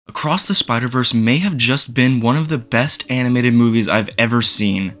Across the Spider-Verse may have just been one of the best animated movies I've ever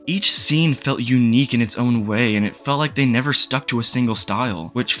seen. Each scene felt unique in its own way, and it felt like they never stuck to a single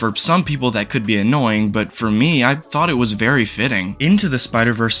style, which for some people that could be annoying, but for me, I thought it was very fitting. Into the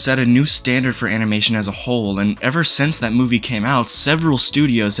Spider-Verse set a new standard for animation as a whole, and ever since that movie came out, several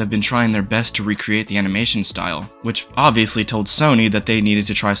studios have been trying their best to recreate the animation style, which obviously told Sony that they needed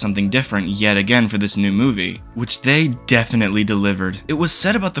to try something different yet again for this new movie, which they definitely delivered. It was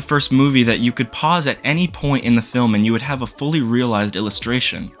said about the first movie that you could pause at any point in the film and you would have a fully realized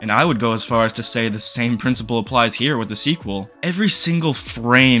illustration, and I would go as far as to say the same principle applies here with the sequel. Every single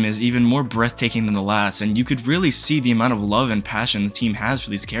frame is even more breathtaking than the last, and you could really see the amount of love and passion the team has for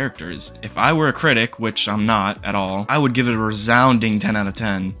these characters. If I were a critic, which I'm not at all, I would give it a resounding 10 out of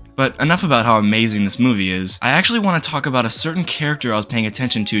 10. But enough about how amazing this movie is. I actually want to talk about a certain character I was paying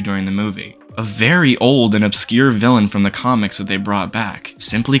attention to during the movie. A very old and obscure villain from the comics that they brought back,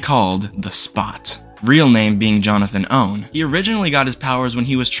 simply called the Spot. Real name being Jonathan Owen. He originally got his powers when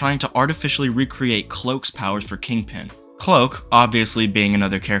he was trying to artificially recreate Cloak's powers for Kingpin. Cloak, obviously being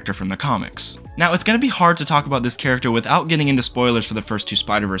another character from the comics. Now, it's gonna be hard to talk about this character without getting into spoilers for the first two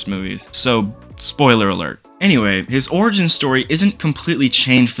Spider-Verse movies, so spoiler alert. Anyway, his origin story isn't completely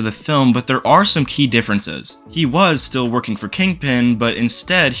changed for the film, but there are some key differences. He was still working for Kingpin, but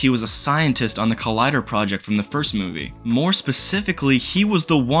instead he was a scientist on the Collider project from the first movie. More specifically, he was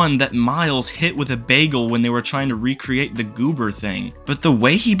the one that Miles hit with a bagel when they were trying to recreate the Goober thing. But the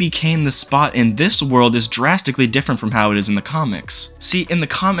way he became the Spot in this world is drastically different from how it is in the comics. See, in the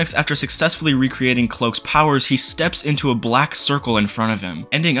comics, after successfully recreating Cloak's powers, he steps into a black circle in front of him,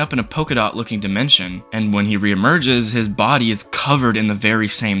 ending up in a polka dot looking dimension, and when he reemerges, his body is covered in the very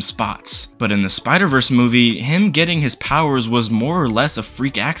same spots. But in the Spider-Verse movie, him getting his powers was more or less a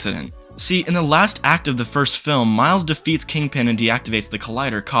freak accident. See, in the last act of the first film, Miles defeats Kingpin and deactivates the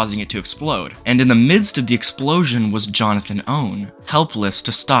Collider, causing it to explode. And in the midst of the explosion was Jonathan Owen, helpless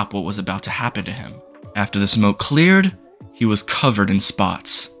to stop what was about to happen to him. After the smoke cleared, he was covered in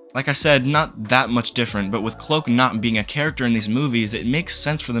spots. Like I said, not that much different, but with Cloak not being a character in these movies, it makes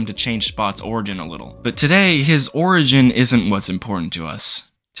sense for them to change Spot's origin a little. But today, his origin isn't what's important to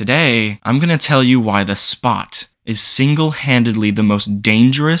us. Today, I'm gonna tell you why the Spot is single-handedly the most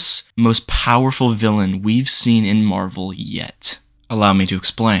dangerous, most powerful villain we've seen in Marvel yet. Allow me to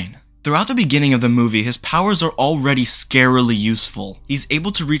explain. Throughout the beginning of the movie, his powers are already scarily useful. He's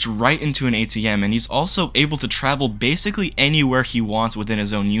able to reach right into an ATM, and he's also able to travel basically anywhere he wants within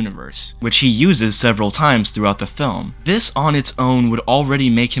his own universe, which he uses several times throughout the film. This on its own would already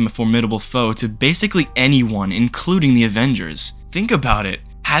make him a formidable foe to basically anyone, including the Avengers. Think about it.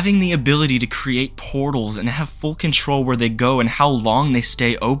 Having the ability to create portals and have full control where they go and how long they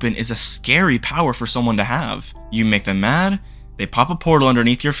stay open is a scary power for someone to have. You make them mad, they pop a portal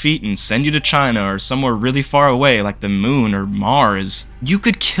underneath your feet and send you to China or somewhere really far away like the moon or Mars. You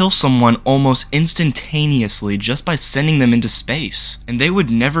could kill someone almost instantaneously just by sending them into space, and they would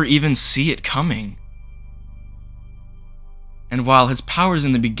never even see it coming. And while his powers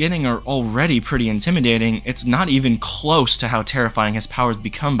in the beginning are already pretty intimidating, it's not even close to how terrifying his powers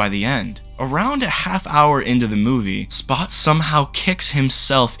become by the end. Around a half hour into the movie, Spot somehow kicks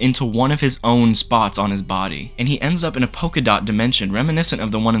himself into one of his own spots on his body, and he ends up in a polka dot dimension reminiscent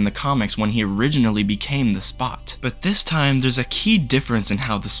of the one in the comics when he originally became the Spot. But this time, there's a key difference in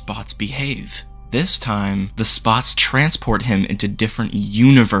how the Spots behave. This time, the Spots transport him into different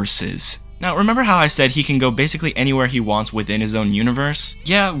universes. Now, remember how I said he can go basically anywhere he wants within his own universe?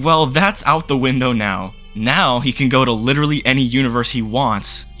 Yeah, well, that's out the window now. Now he can go to literally any universe he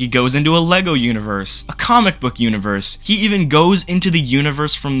wants. He goes into a Lego universe, a comic book universe. He even goes into the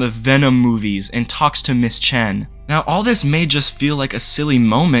universe from the Venom movies and talks to Miss Chen. Now, all this may just feel like a silly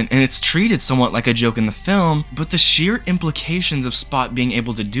moment, and it's treated somewhat like a joke in the film, but the sheer implications of Spot being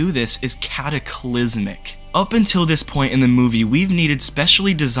able to do this is cataclysmic. Up until this point in the movie, we've needed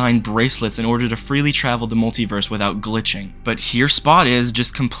specially designed bracelets in order to freely travel the multiverse without glitching. But here Spot is,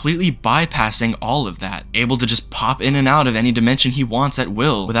 just completely bypassing all of that, able to just pop in and out of any dimension he wants at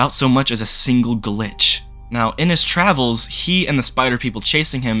will, without so much as a single glitch. Now, in his travels, he and the spider people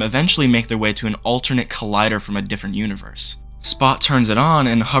chasing him eventually make their way to an alternate collider from a different universe. Spot turns it on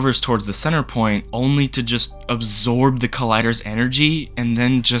and hovers towards the center point, only to just absorb the collider's energy and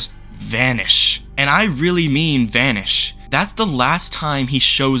then just vanish. And I really mean vanish. That's the last time he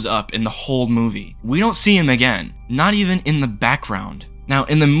shows up in the whole movie. We don't see him again, not even in the background. Now,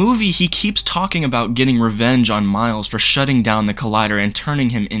 in the movie, he keeps talking about getting revenge on Miles for shutting down the collider and turning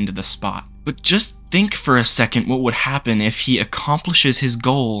him into the Spot. But just think for a second what would happen if he accomplishes his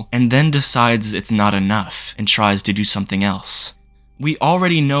goal and then decides it's not enough and tries to do something else. We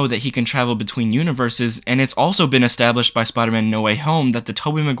already know that he can travel between universes, and it's also been established by Spider-Man No Way Home that the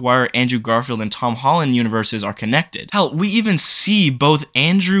Tobey Maguire, Andrew Garfield, and Tom Holland universes are connected. Hell, we even see both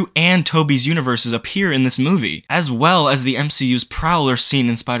Andrew and Tobey's universes appear in this movie, as well as the MCU's Prowler seen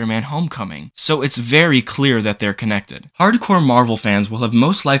in Spider-Man Homecoming, so it's very clear that they're connected. Hardcore Marvel fans will have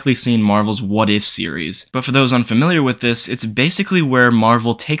most likely seen Marvel's What If series, but for those unfamiliar with this, it's basically where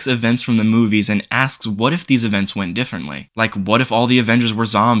Marvel takes events from the movies and asks what if these events went differently. Like, what if all the Avengers were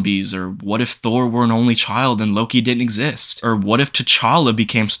zombies, or what if Thor were an only child and Loki didn't exist, or what if T'Challa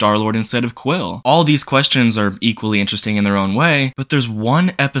became Star-Lord instead of Quill? All these questions are equally interesting in their own way, but there's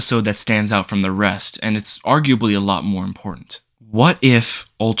one episode that stands out from the rest, and it's arguably a lot more important. What if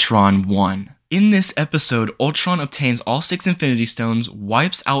Ultron won? In this episode, Ultron obtains all 6 Infinity Stones,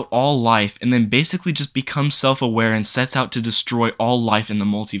 wipes out all life, and then basically just becomes self-aware and sets out to destroy all life in the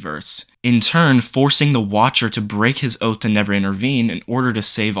multiverse, in turn forcing the Watcher to break his oath to never intervene in order to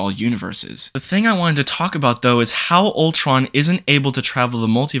save all universes. The thing I wanted to talk about though is how Ultron isn't able to travel the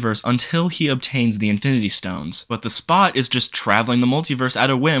multiverse until he obtains the Infinity Stones, but the Spot is just traveling the multiverse at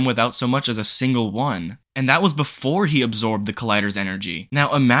a whim without so much as a single one. And that was before he absorbed the Collider's energy.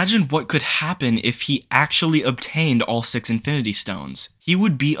 Now imagine what could happen if he actually obtained all 6 Infinity Stones. He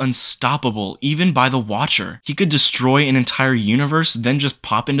would be unstoppable, even by the Watcher. He could destroy an entire universe, then just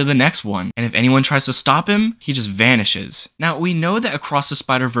pop into the next one. And if anyone tries to stop him, he just vanishes. Now, we know that Across the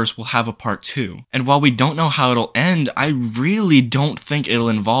Spider-Verse will have a part 2. And while we don't know how it'll end, I really don't think it'll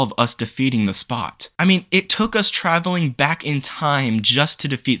involve us defeating the Spot. I mean, it took us traveling back in time just to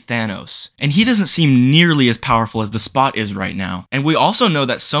defeat Thanos. And he doesn't seem nearly as powerful as the Spot is right now. And we also know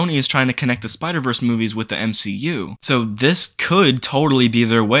that Sony is trying to connect the Spider-Verse movies with the MCU. So this could totally be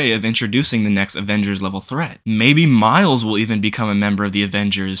their way of introducing the next Avengers level threat. Maybe Miles will even become a member of the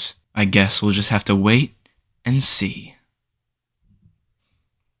Avengers. I guess we'll just have to wait and see.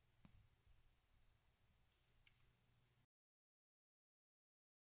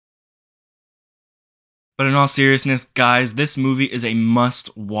 But in all seriousness, guys, this movie is a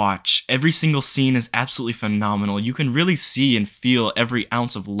must watch. Every single scene is absolutely phenomenal. You can really see and feel every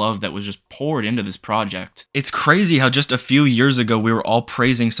ounce of love that was just poured into this project. It's crazy how just a few years ago we were all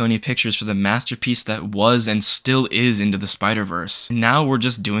praising Sony Pictures for the masterpiece that was and still is Into the Spider-Verse. Now we're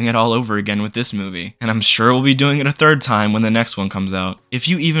just doing it all over again with this movie. And I'm sure we'll be doing it a third time when the next one comes out. If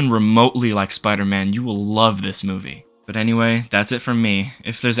you even remotely like Spider-Man, you will love this movie. But anyway, that's it from me.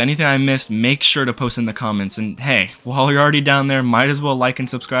 If there's anything I missed, make sure to post in the comments. And hey, while you're already down there, might as well like and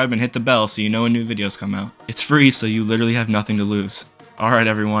subscribe and hit the bell so you know when new videos come out. It's free, so you literally have nothing to lose. Alright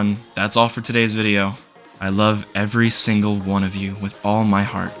everyone, that's all for today's video. I love every single one of you with all my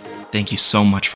heart. Thank you so much for